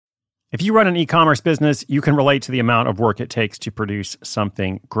If you run an e-commerce business, you can relate to the amount of work it takes to produce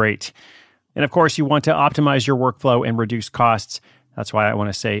something great. And of course, you want to optimize your workflow and reduce costs. That's why I want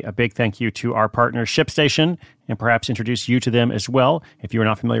to say a big thank you to our partner, ShipStation, and perhaps introduce you to them as well. If you're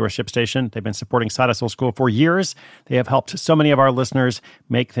not familiar with ShipStation, they've been supporting Side Hustle School for years. They have helped so many of our listeners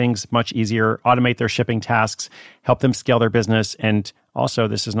make things much easier, automate their shipping tasks, help them scale their business, and also,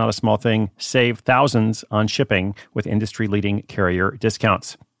 this is not a small thing, save thousands on shipping with industry-leading carrier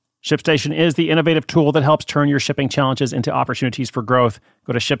discounts. ShipStation is the innovative tool that helps turn your shipping challenges into opportunities for growth.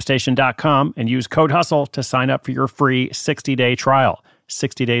 Go to ShipStation.com and use code HUSTLE to sign up for your free 60-day trial.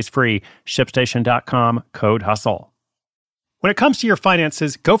 60 days free. ShipStation.com, code HUSTLE. When it comes to your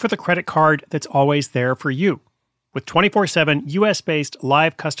finances, go for the credit card that's always there for you. With 24/7 US-based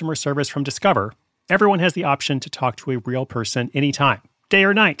live customer service from Discover, everyone has the option to talk to a real person anytime, day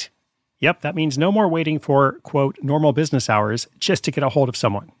or night. Yep, that means no more waiting for, quote, normal business hours just to get a hold of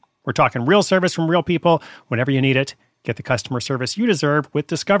someone. We're talking real service from real people whenever you need it. Get the customer service you deserve with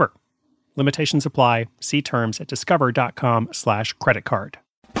Discover. Limitations apply. See terms at discover.com/creditcard.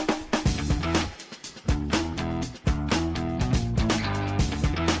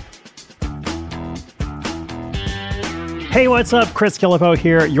 Hey, what's up? Chris Guillebeau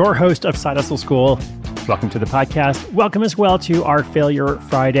here, your host of Side Hustle School. Welcome to the podcast. Welcome as well to our Failure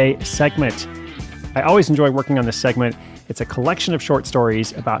Friday segment. I always enjoy working on this segment. It's a collection of short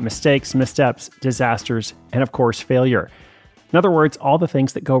stories about mistakes, missteps, disasters, and of course, failure. In other words, all the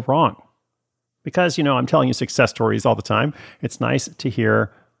things that go wrong. Because, I'm telling you success stories all the time. It's nice to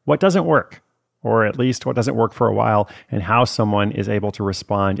hear what doesn't work, or at least what doesn't work for a while, and how someone is able to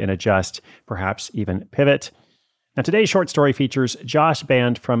respond and adjust, perhaps even pivot. Now, today's short story features Josh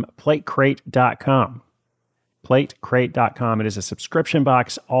Band from PlateCrate.com. PlateCrate.com, it is a subscription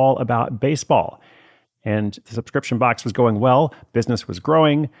box all about baseball. And the subscription box was going well, business was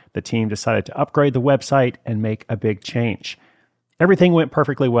growing, the team decided to upgrade the website and make a big change. Everything went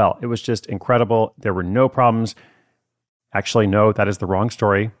perfectly well. It was just incredible. There were no problems. Actually, no, that is the wrong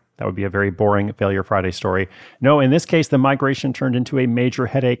story. That would be a very boring Failure Friday story. No, in this case, the migration turned into a major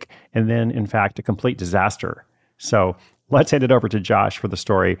headache and then, in fact, a complete disaster. So let's hand it over to Josh for the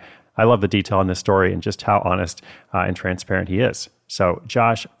story. I love the detail in this story and just how honest and transparent he is. So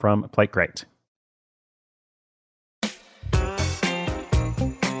Josh from PlateCrate.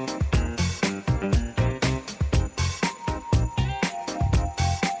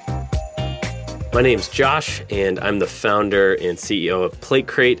 My name's Josh, and I'm the founder and CEO of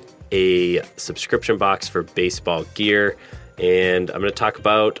PlateCrate, a subscription box for baseball gear. And I'm going to talk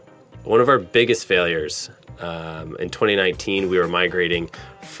about one of our biggest failures. In 2019, we were migrating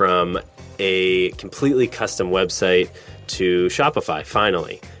from a completely custom website to Shopify,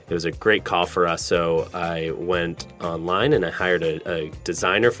 finally. It was a great call for us, so I went online and I hired a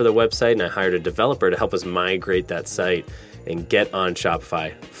designer for the website, and I hired a developer to help us migrate that site and get on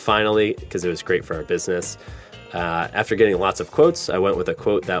Shopify, finally, because it was great for our business. After getting lots of quotes, I went with a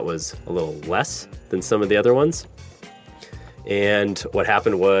quote that was a little less than some of the other ones. And what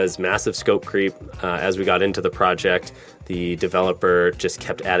happened was massive scope creep. As we got into the project, the developer just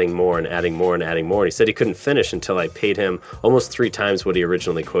kept adding more and adding more and adding more. And he said he couldn't finish until I paid him almost 3 times what he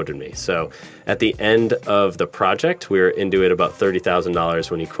originally quoted me. So at the end of the project, we were into it about $30,000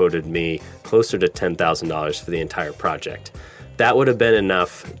 when he quoted me closer to $10,000 for the entire project. That would have been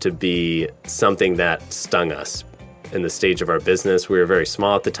enough to be something that stung us. In the stage of our business, we were very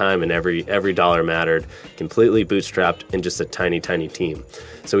small at the time, and every dollar mattered, completely bootstrapped and just a tiny, tiny team.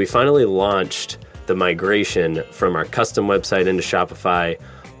 So we finally launched the migration from our custom website into Shopify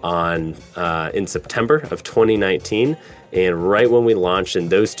in September of 2019. And right when we launched, in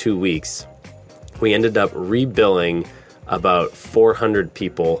those 2 weeks, we ended up rebilling about 400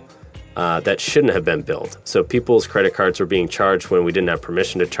 people that shouldn't have been billed. So people's credit cards were being charged when we didn't have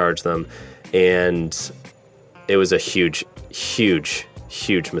permission to charge them. And it was a huge, huge,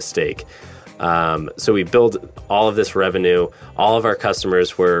 huge mistake. So we billed all of this revenue. All of our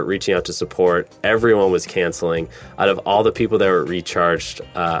customers were reaching out to support. Everyone was canceling. Out of all the people that were recharged,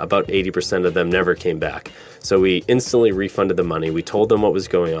 about 80% of them never came back. So we instantly refunded the money. We told them what was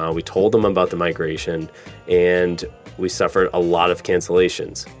going on. We told them about the migration, and we suffered a lot of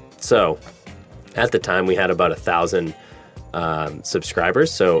cancellations. So at the time, we had about 1,000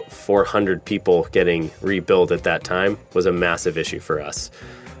 subscribers. So 400 people getting rebuild at that time was a massive issue for us.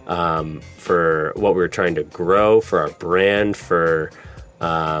 For what we were trying to grow, for our brand, for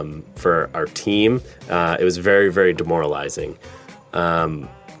our team, it was very, very demoralizing. Out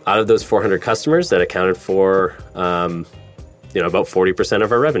of those 400 customers, that accounted for about 40%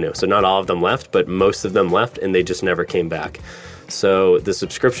 of our revenue. So not all of them left, but most of them left, and they just never came back. So the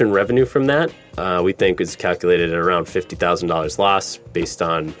subscription revenue from that, we think is calculated at around $50,000 loss based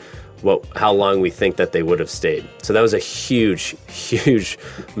on how long we think that they would have stayed. So that was a huge, huge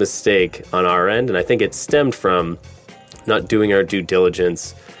mistake on our end. And I think it stemmed from not doing our due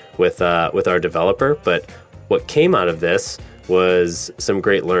diligence with our developer. But what came out of this was some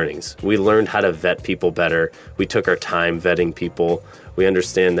great learnings. We learned how to vet people better. We took our time vetting people. We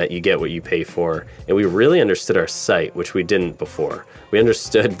understand that you get what you pay for. And we really understood our site, which we didn't before. We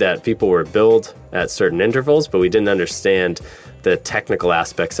understood that people were billed at certain intervals, but we didn't understand the technical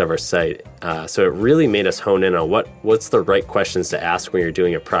aspects of our site. So it really made us hone in on what's the right questions to ask when you're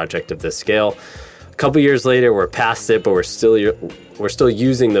doing a project of this scale. A couple years later, we're past it, but we're still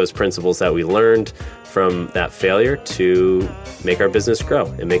using those principles that we learned from that failure to make our business grow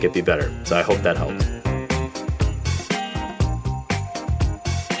and make it be better. So I hope that helped.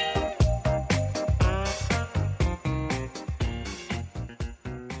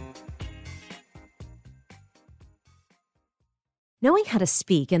 Knowing how to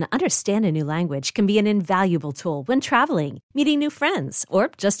speak and understand a new language can be an invaluable tool when traveling, meeting new friends, or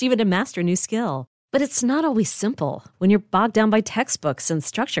just even to master a new skill. But it's not always simple when you're bogged down by textbooks and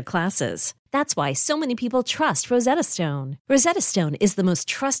structured classes. That's why so many people trust Rosetta Stone. Rosetta Stone is the most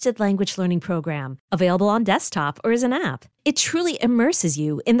trusted language learning program, available on desktop or as an app. It truly immerses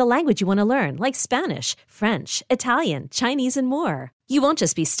you in the language you want to learn, like Spanish, French, Italian, Chinese, and more. You won't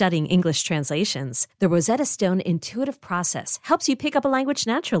just be studying English translations. The Rosetta Stone intuitive process helps you pick up a language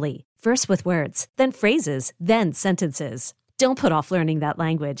naturally, first with words, then phrases, then sentences. Don't put off learning that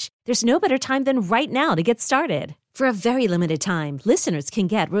language. There's no better time than right now to get started. For a very limited time, listeners can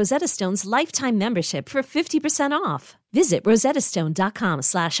get Rosetta Stone's lifetime membership for 50% off. Visit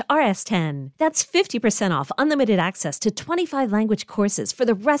rosettastone.com/rs10. That's 50% off unlimited access to 25 language courses for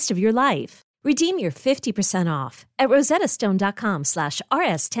the rest of your life. Redeem your 50% off at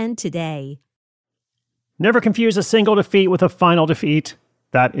rosettastone.com/rs10 today. Never confuse a single defeat with a final defeat.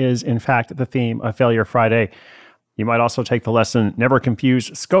 That is, in fact, the theme of Failure Friday. You might also take the lesson, never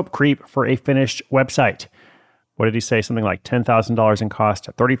confuse scope creep for a finished website. What did he say? Something like $10,000 in cost,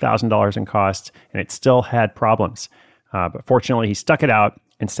 $30,000 in cost, and it still had problems. But fortunately, he stuck it out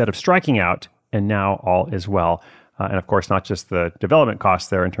instead of striking out, and now all is well. And of course, not just the development costs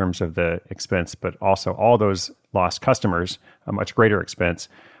there in terms of the expense, but also all those lost customers, a much greater expense.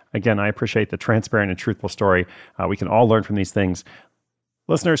 Again, I appreciate the transparent and truthful story. We can all learn from these things.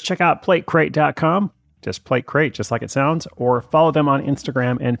 Listeners, check out platecrate.com. Just Plate Crate, just like it sounds, or follow them on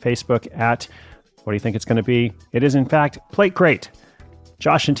Instagram and Facebook at, what do you think it's going to be? It is, in fact, Plate Crate.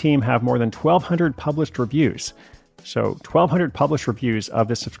 Josh and team have more than 1,200 published reviews. So 1,200 published reviews of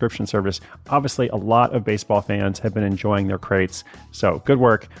this subscription service. Obviously, a lot of baseball fans have been enjoying their crates. So good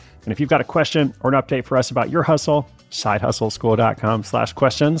work. And if you've got a question or an update for us about your hustle,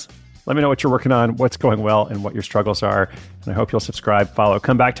 sidehustleschool.com/questions. Let me know what you're working on, what's going well, and what your struggles are. And I hope you'll subscribe, follow,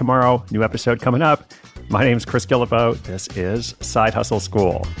 come back tomorrow. New episode coming up. My name's Chris Guillebeau. This is Side Hustle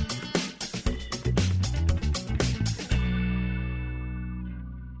School.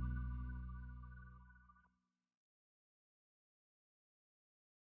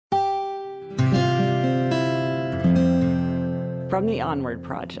 From the Onward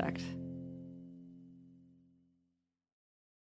Project.